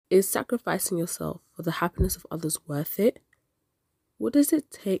Is sacrificing yourself for the happiness of others worth it? What does it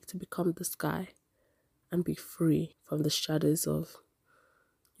take to become the sky and be free from the shadows of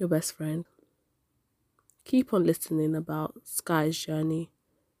your best friend? Keep on listening about Sky's journey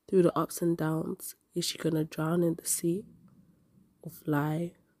through the ups and downs. Is she gonna drown in the sea or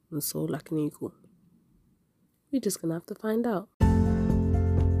fly and soar like an eagle? We're just gonna have to find out.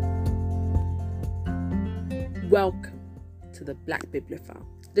 Welcome to the Black Bibliophile.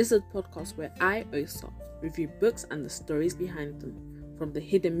 This is a podcast where I, Osa, review books and the stories behind them, from the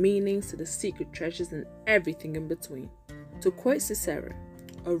hidden meanings to the secret treasures and everything in between. To quote Cicero,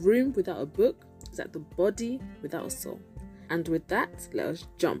 a room without a book is like the body without a soul. And with that, let us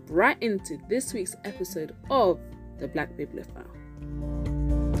jump right into this week's episode of the Black Bibliophile.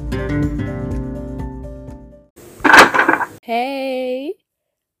 Hey!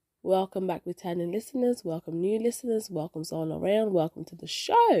 Welcome back, returning listeners. Welcome, new listeners. Welcome, all around. Welcome to the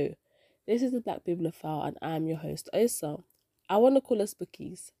show. This is the Black Bibliophile, and I'm your host, Osa. I want to call us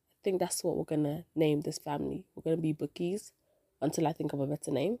Bookies. I think that's what we're going to name this family. We're going to be Bookies until I think of a better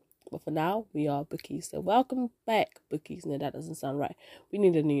name. But for now, we are Bookies. So welcome back, Bookies. No, that doesn't sound right. We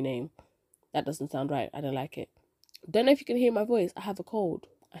need a new name. That doesn't sound right. I don't like it. Don't know if you can hear my voice. I have a cold.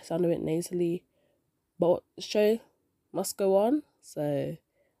 I sound a bit nasally. But the show must go on. So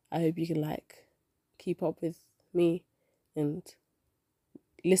I hope you can keep up with me and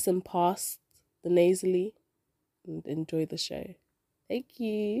listen past the nasally and enjoy the show. Thank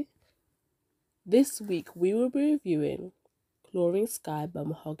you. This week we will be reviewing Chlorine Sky by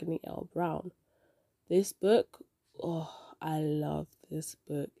Mahogany Browne. This book, I love this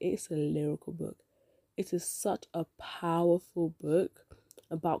book. It's a lyrical book. It is such a powerful book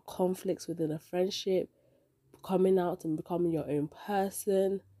about conflicts within a friendship, coming out and becoming your own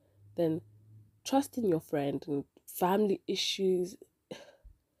person, then trusting your friend and family issues.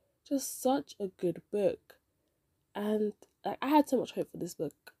 Just such a good book. And I had so much hope for this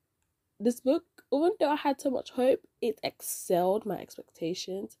book. This book, even though I had so much hope, it excelled my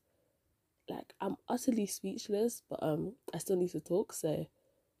expectations. I'm utterly speechless, but I still need to talk, so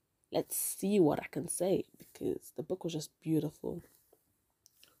let's see what I can say, because the book was just beautiful.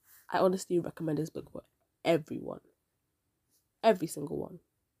 I honestly recommend this book for everyone. Every single one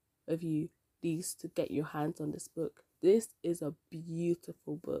of you needs to get your hands on this book. This is a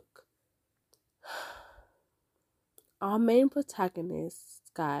beautiful book. Our main protagonist,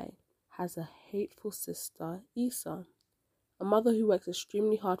 Sky, has a hateful sister, Issa, a mother who works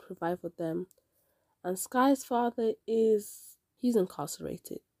extremely hard to provide for them, and Sky's father he's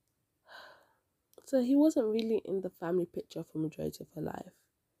incarcerated. So he wasn't really in the family picture for the majority of her life.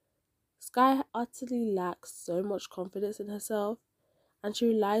 Sky utterly lacks so much confidence in herself, and she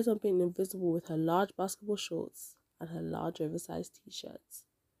relies on being invisible with her large basketball shorts and her large oversized t-shirts.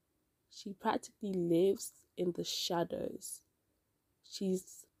 She practically lives in the shadows.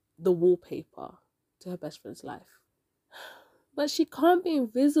 She's the wallpaper to her best friend's life. But she can't be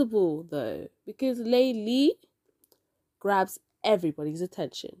invisible though, because Laylee grabs everybody's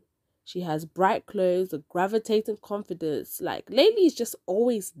attention. She has bright clothes, a gravitating confidence. Laylee is just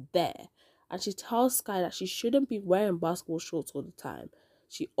always there. And she tells Sky that she shouldn't be wearing basketball shorts all the time.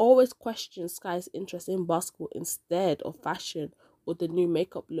 She always questions Sky's interest in basketball instead of fashion or the new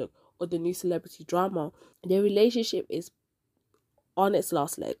makeup look or the new celebrity drama. Their relationship is on its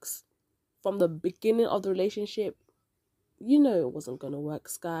last legs. From the beginning of the relationship, you know it wasn't going to work,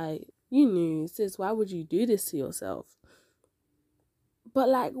 Sky. You knew, sis, why would you do this to yourself?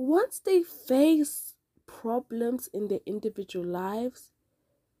 But once they face problems in their individual lives,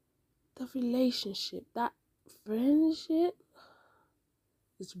 the relationship, that friendship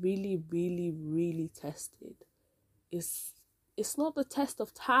is really, really, really tested. It's not the test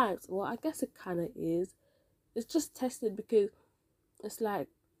of times. Well, I guess it kind of is. It's just tested because it's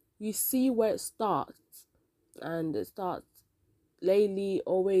you see where it starts. And it starts Laylee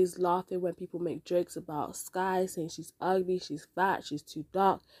always laughing when people make jokes about Sky, saying she's ugly, she's fat, she's too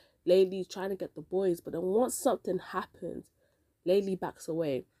dark. Laylee trying to get the boys, but then once something happens, Laylee backs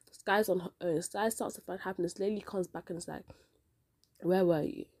away. Sky's on her own. Sky starts to find happiness. Laylee comes back and is like, where were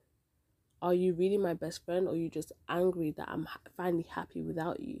you? Are you really my best friend, or are you just angry that I'm finally happy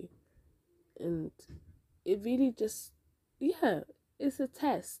without you? And it really just, it's a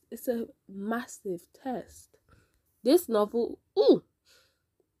test. It's a massive test. This novel,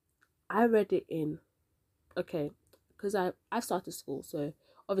 I read it because I've started school, so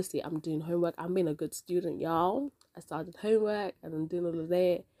obviously I'm doing homework. I'm being a good student, y'all. I started homework and I'm doing all of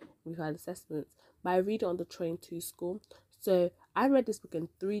that. We've had assessments, but I read it on the train to school. So I read this book in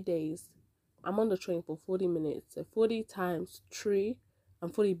 3 days. I'm on the train for 40 minutes, so 40 times 3, I'm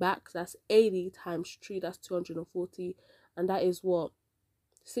fully back. So that's 80 times 3, that's 240. And that is what?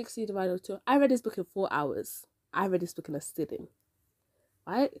 60 divided by 2. I read this book in 4 hours. I read this book in a sitting.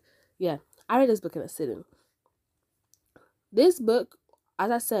 Right? Yeah, I read this book in a sitting. This book,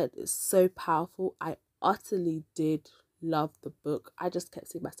 as I said, is so powerful. I utterly did love the book. I just kept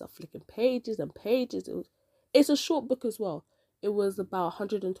seeing myself flicking pages and pages. It's a short book as well. It was about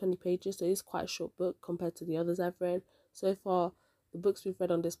 120 pages, so it's quite a short book compared to the others I've read. So far, the books we've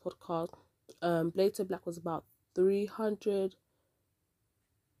read on this podcast, Blade So Black was about 300.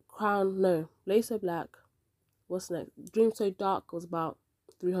 Blade So Black. What's next? Dream So Dark was about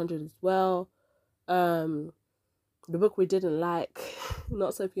 300 as well. The book we didn't like,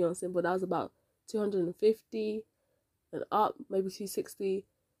 Not So Fiancé, but that was about 250 and up, maybe 260.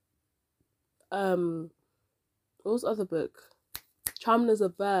 What was the other book? Charming as a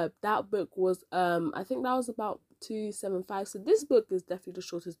Verb. That book was I think that was about 275. So this book is definitely the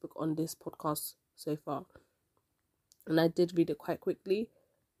shortest book on this podcast so far. And I did read it quite quickly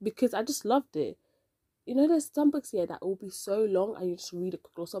because I just loved it. You know, there's some books here that will be so long and you just read it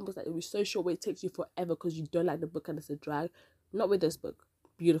quick, or some books that will be so short where it takes you forever because you don't like the book and it's a drag. Not with this book.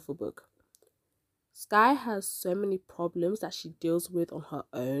 Beautiful book. Sky has so many problems that she deals with on her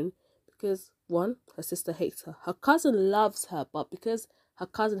own because, one, her sister hates her. Her cousin loves her, but because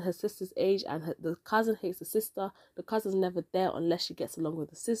her sister's age, and the cousin hates the sister, the cousin's never there unless she gets along with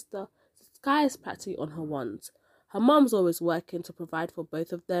the sister. So Sky is practically on her ones. Her mom's always working to provide for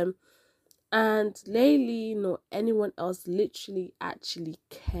both of them. And Laylee nor anyone else literally actually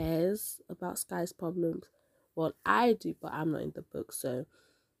cares about Sky's problems. Well, I do, but I'm not in the book, so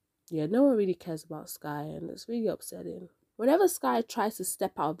yeah, no one really cares about Sky, and it's really upsetting. Whenever Sky tries to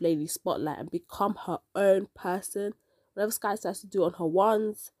step out of Laylee's spotlight and become her own person, whenever Sky tries to do on her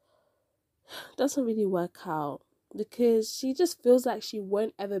ones, it doesn't really work out because she just feels like she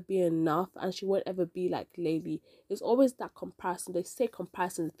won't ever be enough and she won't ever be like Laylee. It's always that comparison. They say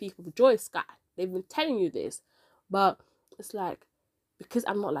comparison is thief of joy, Sky. They've been telling you this, but it's like, because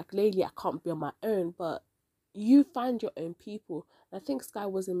I'm not like Laylee, I can't be on my own, but you find your own people. And I think Sky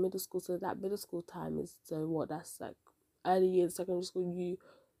was in middle school, so that middle school time is, so what, that's like early years, secondary school.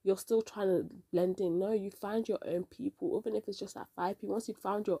 You're still trying to blend in. No, you find your own people, even if it's just like 5 people. Once you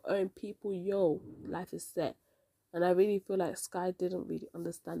found your own people, life is set. And I really feel like Sky didn't really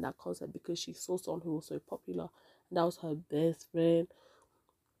understand that concept because she saw someone who was so popular, and that was her best friend.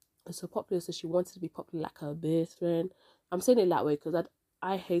 And so popular, so she wanted to be popular like her best friend. I'm saying it that way because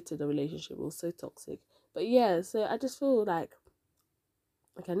I hated the relationship. It was so toxic. But yeah, so I just feel like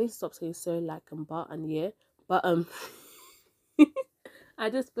I need to stop saying so, like, and but and yeah. But I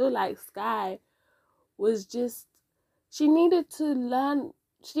just feel like Sky was just, she needed to learn,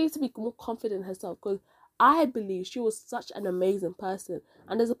 she needs to be more confident in herself, because I believe she was such an amazing person.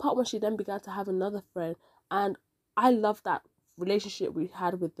 And there's a part when she then began to have another friend, and I love that relationship we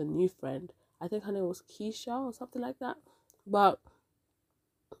had with the new friend. I think her name was Keisha or something like that. But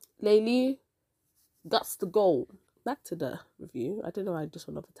Laylee, that's the goal. Back to the review. I don't know why I just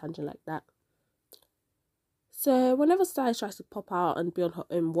went off a tangent like that. So whenever Sky tries to pop out and be on her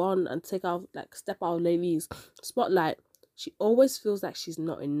own one and take out, like, step out of Laylee's spotlight, she always feels like she's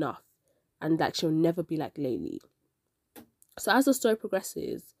not enough and like she'll never be like Laylee. So as the story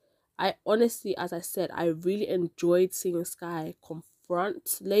progresses, I honestly, as I said, I really enjoyed seeing Sky confront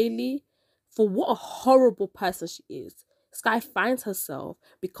Laylee for what a horrible person she is. Sky finds herself,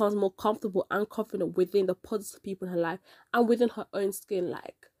 becomes more comfortable and confident within the positive people in her life and within her own skin.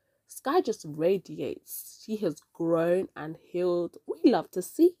 Like, Sky just radiates. She has grown and healed. We love to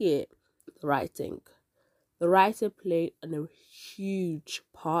see it. The writing played a huge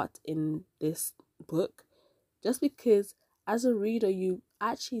part in this book, just because as a reader you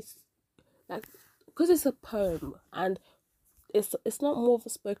actually, like, because it's a poem and it's not more of a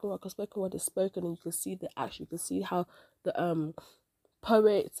spoken word, because spoken word is spoken and you can see the action, you can see how the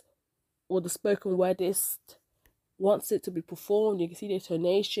poet or the spoken wordist wants it to be performed. You can see their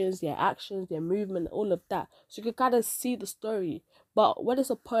tonations, their actions, their movement, all of that. So you can kind of see the story. But when it's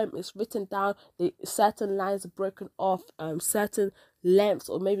a poem, it's written down, certain lines are broken off, certain lengths,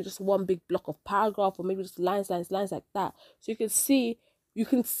 or maybe just one big block of paragraph, or maybe just lines like that. So you can see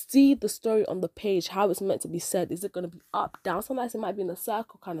the story on the page, how it's meant to be said. Is it going to be up, down? Sometimes it might be in a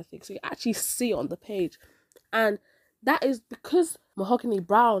circle kind of thing. So you actually see it on the page. And that is because Mahogany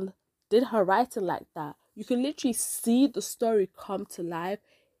Browne did her writing like that. You can literally see the story come to life,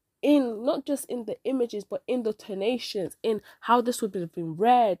 in not just in the images, but in the tonations, in how this would have been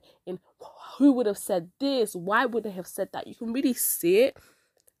read, in who would have said this, why would they have said that. You can really see it.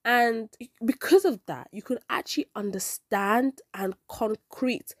 And because of that, you could actually understand and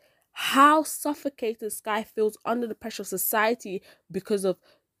concrete how suffocated Sky feels under the pressure of society because of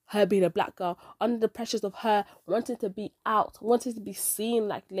her being a black girl, under the pressures of her wanting to be out, wanting to be seen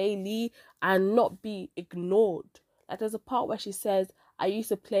like Laylee and not be ignored. Like there's a part where she says, I used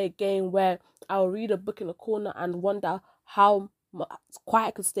to play a game where I'll read a book in a corner and wonder how quiet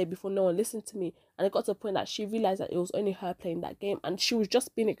I could stay before no one listened to me. And it got to a point that she realized that it was only her playing that game and she was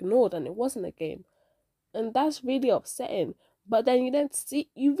just being ignored and it wasn't a game. And that's really upsetting. But then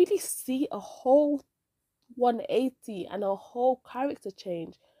you really see a whole 180 and a whole character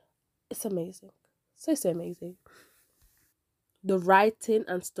change. It's amazing. So amazing. The writing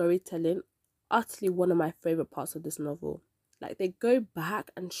and storytelling, utterly one of my favorite parts of this novel. Like they go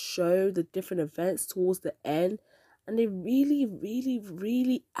back and show the different events towards the end, and they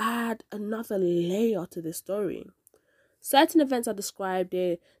really add another layer to the story. Certain events are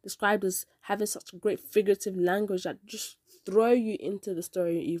they're described as having such great figurative language that just throw you into the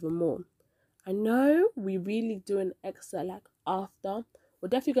story even more. I know we really do an excerpt like after. We're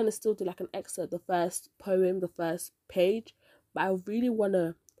definitely going to still do like an excerpt, the first poem, the first page. But I really want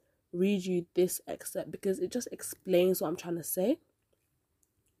to read you this excerpt because it just explains what I'm trying to say.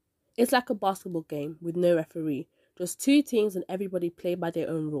 It's like a basketball game with no referee. Just two teams and everybody play by their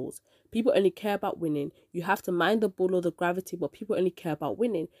own rules. People only care about winning. You have to mind the ball or the gravity, but people only care about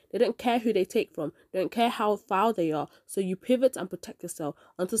winning. They don't care who they take from. They don't care how foul they are. So you pivot and protect yourself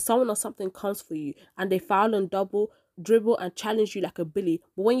until someone or something comes for you and they foul and double, dribble and challenge you like a bully.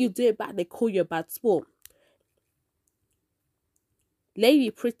 But when you do it back, they call you a bad sport.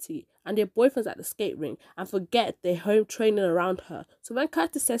 Lady pretty and their boyfriends at the skate rink and forget their home training around her. So when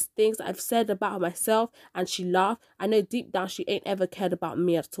Curtis says things I've said about myself and she laughed, I know deep down she ain't ever cared about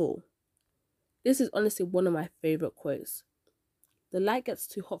me at all. This is honestly one of my favourite quotes. The light gets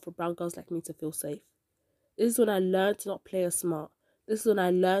too hot for brown girls like me to feel safe. This is when I learned to not play as smart. This is when I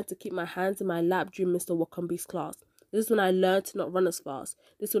learned to keep my hands in my lap during Mr. Wakambi's class. This is when I learned to not run as fast.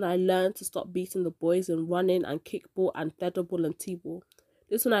 This is when I learned to stop beating the boys and running and kickball and featherball and t-ball.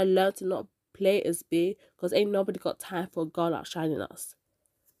 This is when I learned to not play as big because ain't nobody got time for a girl outshining us.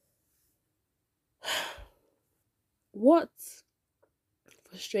 What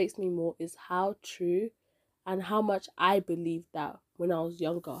frustrates me more is how true and how much I believed that when I was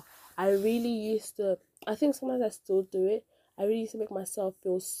younger. I think sometimes I still do it. I really used to make myself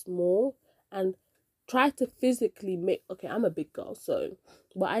feel small and try to physically I'm a big girl,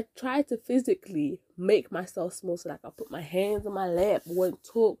 but I try to physically make myself small. So like I put my hands on my lap, won't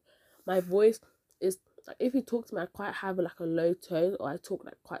talk. My voice is like, if you talk to me, I quite have like a low tone, or I talk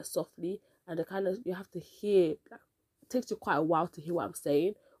like quite softly, and the kind of you have to hear. Like, it takes you quite a while to hear what I'm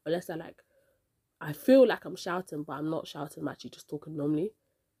saying, unless I feel like I'm shouting, but I'm not shouting. I'm actually just talking normally.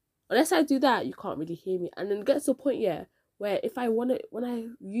 Unless I do that, you can't really hear me. And then it gets to a point, where if I want to, when I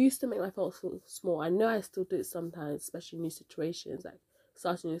used to make myself feel small, I know I still do it sometimes, especially in new situations, like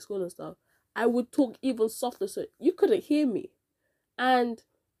starting in school and stuff, I would talk even softer so you couldn't hear me. And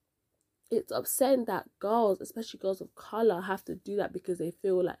it's upsetting that girls, especially girls of colour, have to do that because they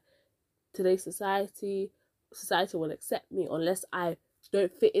feel like today's society won't accept me unless I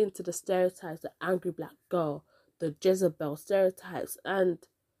don't fit into the stereotypes, the angry black girl, the Jezebel stereotypes, and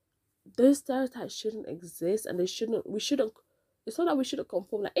those stereotypes shouldn't exist, and it's not that we shouldn't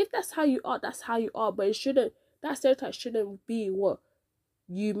conform. Like, if that's how you are, that's how you are, but that stereotype shouldn't be what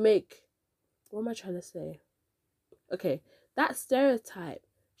you make. What am I trying to say? Okay, that stereotype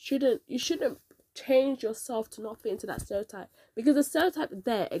you shouldn't change yourself to not fit into that stereotype, because the stereotype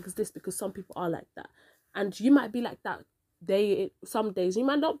there exists because some people are like that, and you might be like that some days you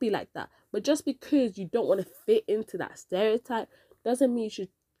might not be like that, but just because you don't want to fit into that stereotype doesn't mean you should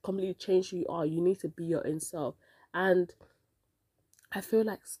completely change who you are. You need to be your own self. And I feel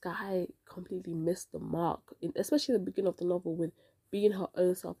like Sky completely missed the mark, especially in the beginning of the novel, with being her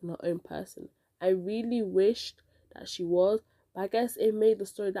own self and her own person. I really wished that she was, but I guess it made the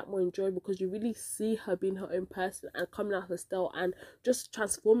story that more enjoyable because you really see her being her own person and coming out of her style and just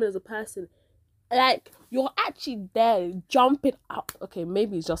transforming as a person. Like, you're actually there jumping up. Okay,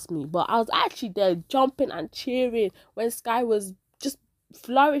 maybe it's just me, but I was actually there jumping and cheering when Sky was just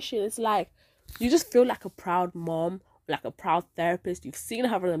flourishing. It's like you just feel like a proud mom, like a proud therapist. You've seen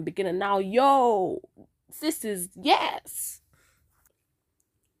her from the beginning. Now, this is yes.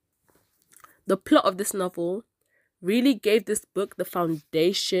 The plot of this novel really gave this book the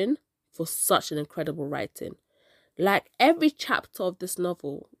foundation for such an incredible writing. Like, every chapter of this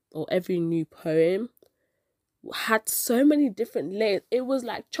novel or every new poem had so many different layers. It was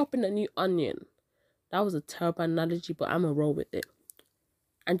like chopping a new onion. That was a terrible analogy, but I'm gonna roll with it.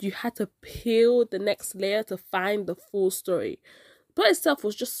 and you had to peel the next layer to find the full story. The plot itself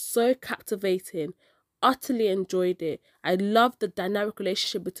was just so captivating. Utterly enjoyed it. I loved the dynamic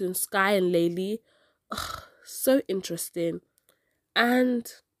relationship between Sky and Laylee. Ugh, so interesting.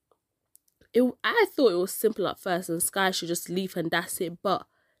 And I thought it was simple at first and Sky should just leave and that's it, but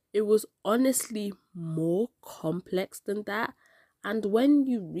it was honestly more complex than that. And when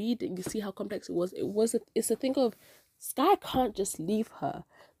you read it, you see how complex it was. It's a thing of Sky can't just leave her,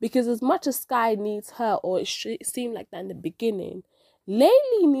 because as much as Sky needs her, or it seemed like that in the beginning,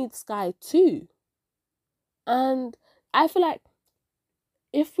 Laylee needs Sky too. And I feel like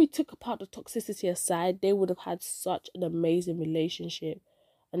if we took apart the toxicity aside, they would have had such an amazing relationship.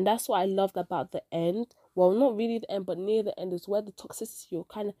 And that's what I loved about the end. Well, not really the end, but near the end is where the toxicity, or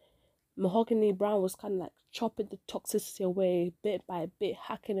kind of Mahogany Browne was kind of like chopping the toxicity away bit by bit,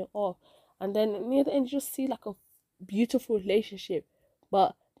 hacking it off. And then near the end, you just see like a beautiful relationship.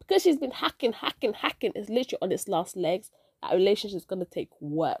 But because she's been hacking, it's literally on its last legs. That relationship is going to take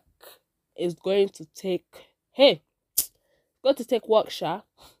work. It's going to take, got to take work, Sha,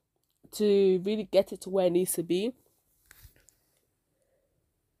 to really get it to where it needs to be.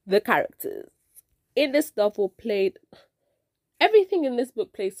 The characters in this novel played, everything in this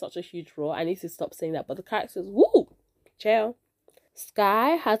book plays such a huge role. I need to stop saying that, but the characters, woo, chill.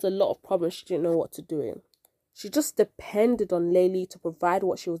 Sky has a lot of problems she didn't know what to do in. She just depended on Laylee to provide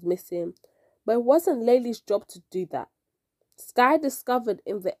what she was missing, but it wasn't Laylee's job to do that. Sky discovered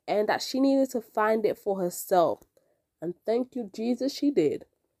in the end that she needed to find it for herself, and thank you, Jesus, she did.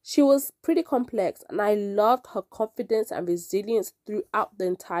 She was pretty complex, and I loved her confidence and resilience throughout the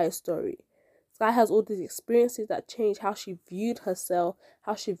entire story. Sky has all these experiences that changed how she viewed herself,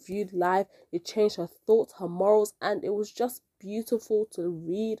 how she viewed life. It changed her thoughts, her morals, and it was just beautiful to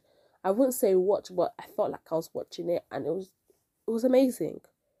read. I wouldn't say watch, but I felt like I was watching it, and it was amazing.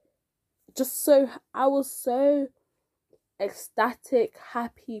 I was so ecstatic,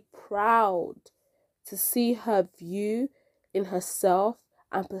 happy, proud to see her view in herself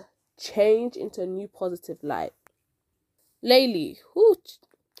and change into a new positive light. Laylee,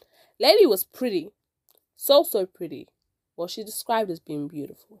 Laylee was pretty, so pretty. Well, she described as being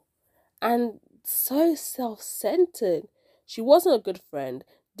beautiful, and so self-centered. She wasn't a good friend,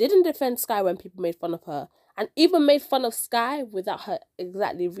 didn't defend Sky when people made fun of her, and even made fun of Sky without her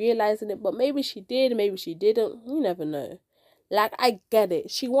exactly realizing it. But maybe she did, maybe she didn't. You never know. Like, I get it.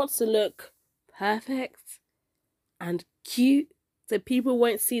 She wants to look perfect and cute, so people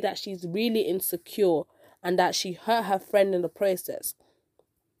won't see that she's really insecure and that she hurt her friend in the process.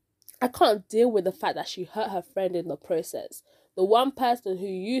 I can't deal with the fact that she hurt her friend in the process. The one person who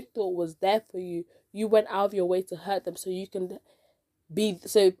you thought was there for you, you went out of your way to hurt them so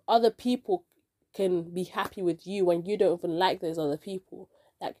other people can be happy with you when you don't even like those other people.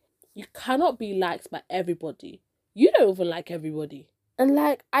 Like, you cannot be liked by everybody. You don't even like everybody. And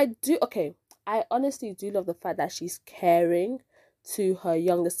like, I honestly do love the fact that she's caring to her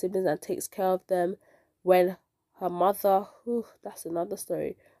younger siblings and takes care of them. When her mother, that's another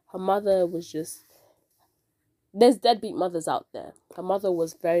story. Her mother was just, there's deadbeat mothers out there. Her mother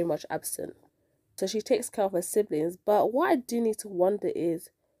was very much absent. So she takes care of her siblings. But what I do need to wonder is,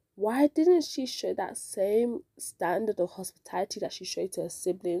 why didn't she show that same standard of hospitality that she showed to her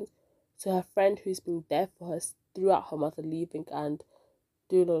siblings, to her friend who's been there for her throughout her mother leaving and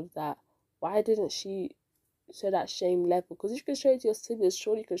doing all of that? Why didn't she show that same level? Because if you can show it to your siblings,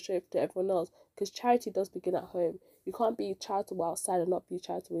 surely you can show it to everyone else. Because charity does begin at home. You can't be charitable outside and not be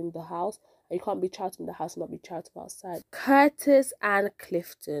charitable in the house. And you can't be charitable in the house and not be charitable outside. Curtis and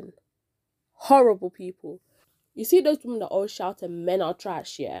Clifton. Horrible people. You see those women that always shout men are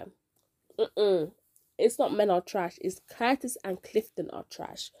trash, yeah? It's not men are trash. It's Curtis and Clifton are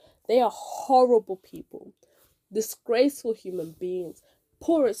trash. They are horrible people. Disgraceful human beings.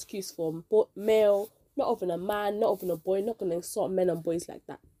 Poor excuse for male, not even a man, not even a boy, not going to insult men and boys like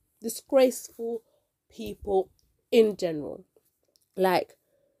that. Disgraceful people in general. Like,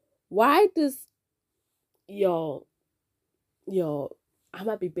 why does I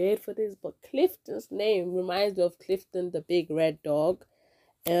might be bad for this, but Clifton's name reminds me of Clifton the big red dog.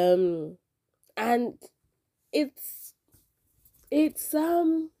 And it's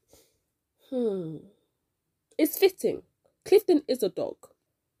fitting. Clifton is a dog.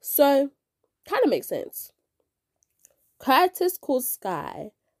 So, kind of makes sense. Curtis calls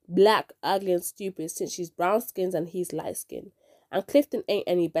Sky black, ugly, and stupid since she's brown skinned and he's light skinned. And Clifton ain't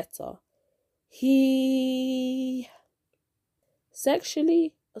any better. He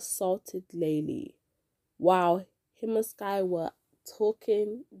sexually assaulted Laylee while him and Sky were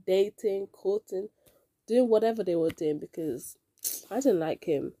talking, dating, courting, doing whatever they were doing, because I didn't like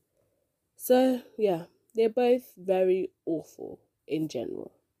him. So, yeah, they're both very awful in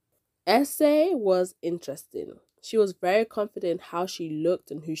general. Essay was interesting. She was very confident in how she looked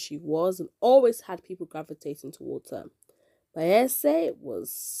and who she was, and always had people gravitating towards her. But Essay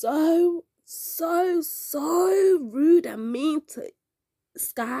was so rude and mean to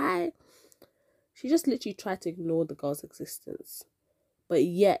Sky. She just literally tried to ignore the girl's existence. But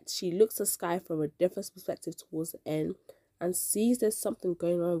yet, she looks at Sky from a different perspective towards the end and sees there's something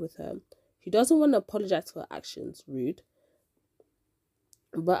going on with her. She doesn't want to apologize for her actions, rude.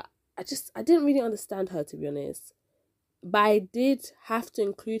 But I didn't really understand her, to be honest. But I did have to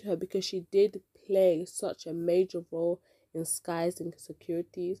include her because she did play such a major role in Sky's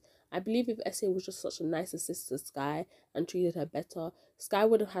insecurities. I believe if Essay was just such a nice assist to Sky and treated her better, Sky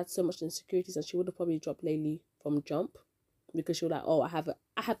would have had so much insecurities and she would have probably dropped Laylee from jump, because she was like, oh, I have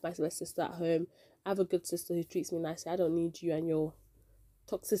my best sister at home. I have a good sister who treats me nicely. I don't need you and your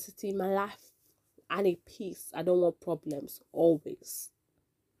toxicity in my life. I need peace. I don't want problems always.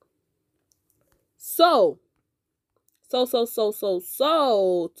 So to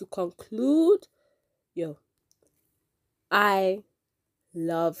conclude, I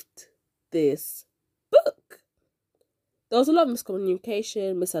loved this book. There was a lot of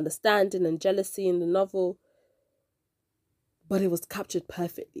miscommunication, misunderstanding, and jealousy in the novel, but it was captured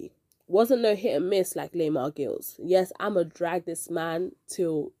perfectly. Wasn't no hit and miss like Lamar Gills. Yes, I'ma drag this man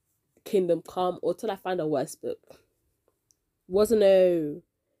till Kingdom Come or till I find a worse book. Wasn't no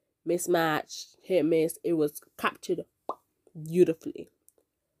mismatch, hit and miss. It was captured beautifully.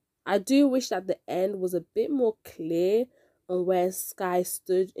 I do wish that the end was a bit more clear on where Sky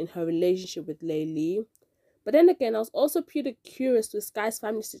stood in her relationship with Laylee. But then again, I was also pretty curious with Sky's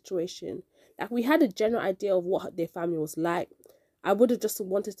family situation. Like, we had a general idea of what their family was like. I would have just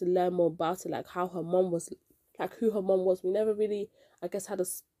wanted to learn more about it, like how her mom was, like who her mom was. We never really, I guess, had a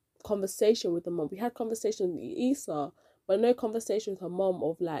conversation with the mom. We had conversation with Issa, but no conversation with her mom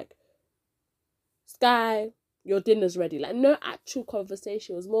of like, Sky, your dinner's ready. Like, no actual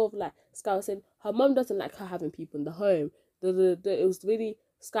conversation. It was more of like Sky was saying her mom doesn't like her having people in the home. It was really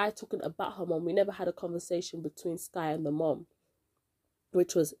Sky talking about her mom. We never had a conversation between Sky and the mom,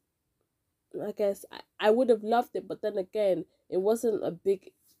 which was, I guess, I would have loved it, but then again, it wasn't a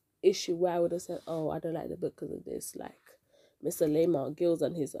big issue where I would have said, oh, I don't like the book because of this, like Mr. Lamar Gills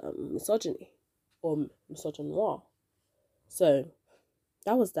and his misogyny or misogynoir. So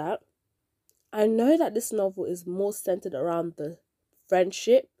that was that. I know that this novel is more centered around the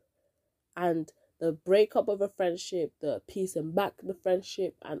friendship and the breakup of a friendship, the peace and back the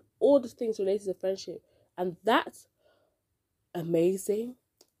friendship, and all the things related to friendship. And that's amazing.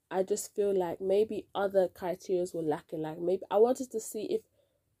 I just feel like maybe other criteria were lacking. Like, maybe I wanted to see if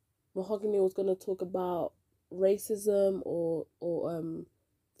Mahogany was going to talk about racism or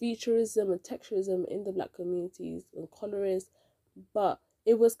featureism and texturism in the black communities and colorists, but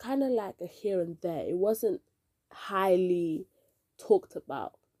it was kind of like a here and there. It wasn't highly talked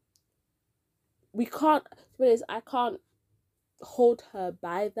about. I can't hold her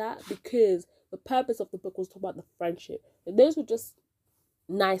by that because the purpose of the book was to talk about the friendship. And those were just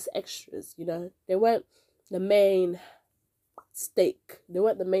nice extras, They weren't the main steak. They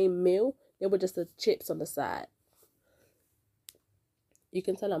weren't the main meal. They were just the chips on the side. You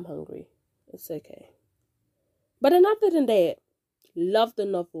can tell I'm hungry. It's okay. But other than that, love the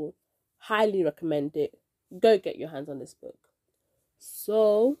novel. Highly recommend it. Go get your hands on this book.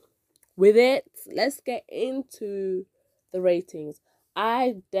 So, with it, let's get into the ratings.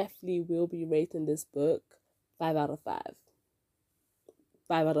 I definitely will be rating this book 5 out of 5.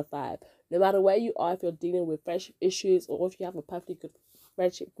 5 out of 5. No matter where you are, if you're dealing with friendship issues or if you have a perfectly good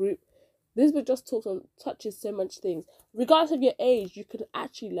friendship group, this book just touches so much things. Regardless of your age, you could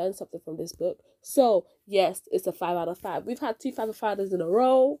actually learn something from this book. So, yes, it's a 5 out of 5. We've had 2 5 out of 5s in a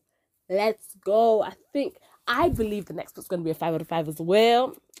row. Let's go. I believe the next book's going to be a 5 out of 5 as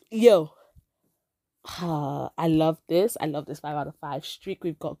well. I love this. I love this 5 out of 5 streak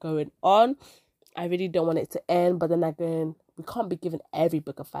we've got going on. I really don't want it to end, but then again, we can't be giving every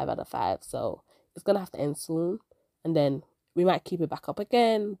book a 5 out of 5, so it's going to have to end soon, and then we might keep it back up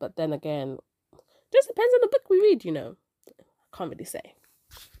again, but then again, just depends on the book we read, I can't really say.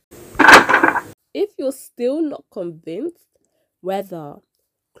 If you're still not convinced whether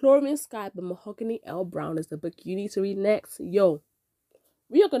Chlorine Sky by Mahogany L. Browne is the book you need to read next, we are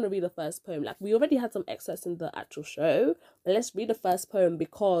going to read the first poem. Like, we already had some excerpts in the actual show, but let's read the first poem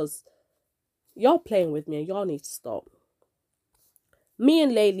because y'all playing with me and y'all need to stop. Me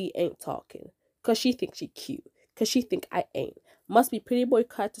and Laylee ain't talking, cause she think she cute, cause she think I ain't. Must be pretty boy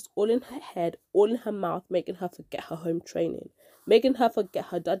Curtis all in her head, all in her mouth, making her forget her home training. making her forget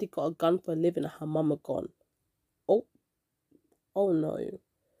her daddy got a gun for a living and her mama gone. Oh no.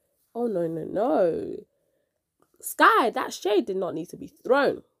 Oh no. Sky, that shade did not need to be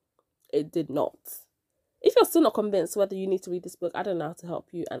thrown. It did not. If you're still not convinced whether you need to read this book, I don't know how to help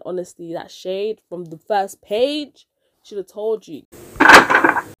you. And honestly, that shade from the first page should have told you.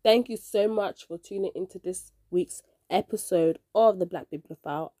 Thank you so much for tuning into this week's episode of the Black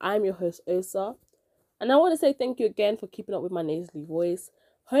Bibliophile. I'm your host, Osa. And I want to say thank you again for keeping up with my nasally voice.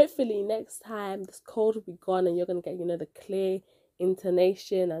 Hopefully next time this cold will be gone and you're going to get, the clear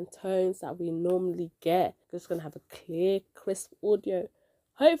intonation and tones that we normally get. We're just going to have a clear, crisp audio.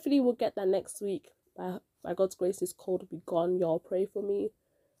 Hopefully we'll get that next week. By God's grace, this cold will be gone. Y'all pray for me.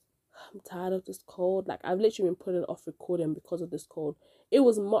 I'm tired of this cold. I've literally been putting off recording because of this cold. It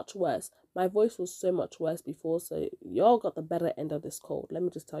was much worse. My voice was so much worse before, so y'all got the better end of this cold. Let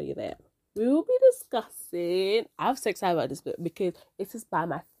me just tell you that. We will be discussing... I'm so excited about this book because it is by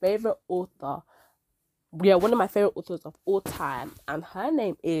my favourite author. Yeah, one of my favourite authors of all time. And her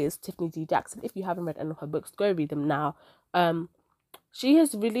name is Tiffany D. Jackson. If you haven't read any of her books, go read them now. She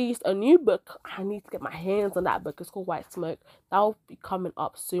has released a new book. I need to get my hands on that book. It's called White Smoke. That will be coming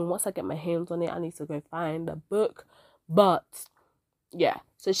up soon. Once I get my hands on it, I need to go find the book. But, yeah.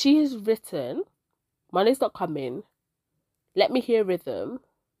 So she has written Money's Not Coming, Let Me Hear Rhythm,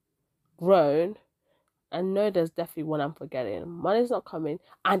 Browne, and no, there's definitely one I'm forgetting. Money's Not Coming,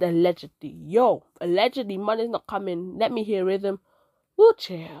 and Allegedly. Allegedly, Money's Not Coming, Let Me Hear Rhythm. Woo,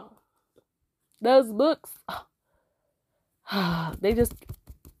 chill. Those books...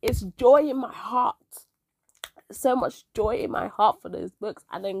 it's joy in my heart. So much joy in my heart for those books.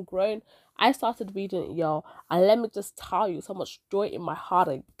 And then Browne, I started reading it, y'all, and let me just tell you, so much joy in my heart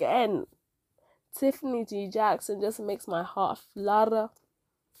again. Tiffany D. Jackson just makes my heart flutter.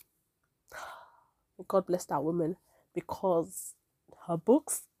 God bless that woman, because her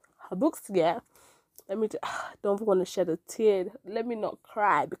books, yeah. Don't want to shed a tear. Let me not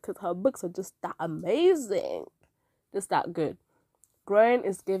cry, because her books are just that amazing. Just that good. Browne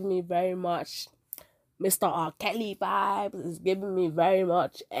is giving me very much Mr. R. Kelly vibes. It's giving me very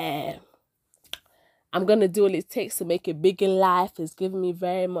much I'm gonna do all it takes to make it big in life. It's giving me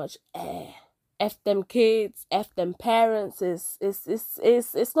very much F them kids, F them parents.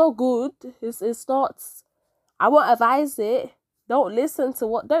 It's not good. It's not. I won't advise it.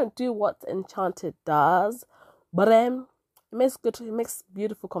 Don't do what Enchanted does. But it makes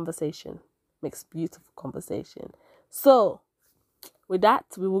beautiful conversation. So, with that,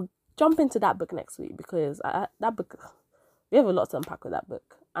 we will jump into that book next week, because that book, we have a lot to unpack with that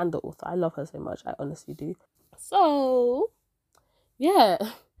book and the author. I love her so much. I honestly do. So, yeah.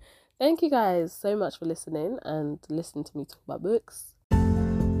 Thank you guys so much for listening and listening to me talk about books.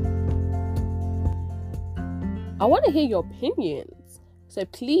 I want to hear your opinions. So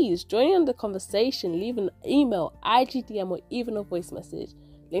please join in the conversation. Leave an email, IGDM, or even a voice message.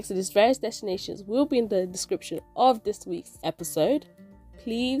 Links to these various destinations will be in the description of this week's episode.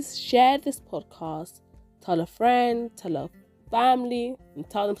 Please share this podcast. Tell a friend, tell a family, and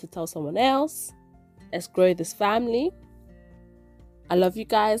tell them to tell someone else. Let's grow this family. I love you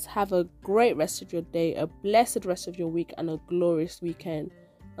guys. Have a great rest of your day, a blessed rest of your week, and a glorious weekend.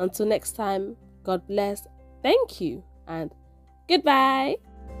 Until next time, God bless. Thank you, and goodbye.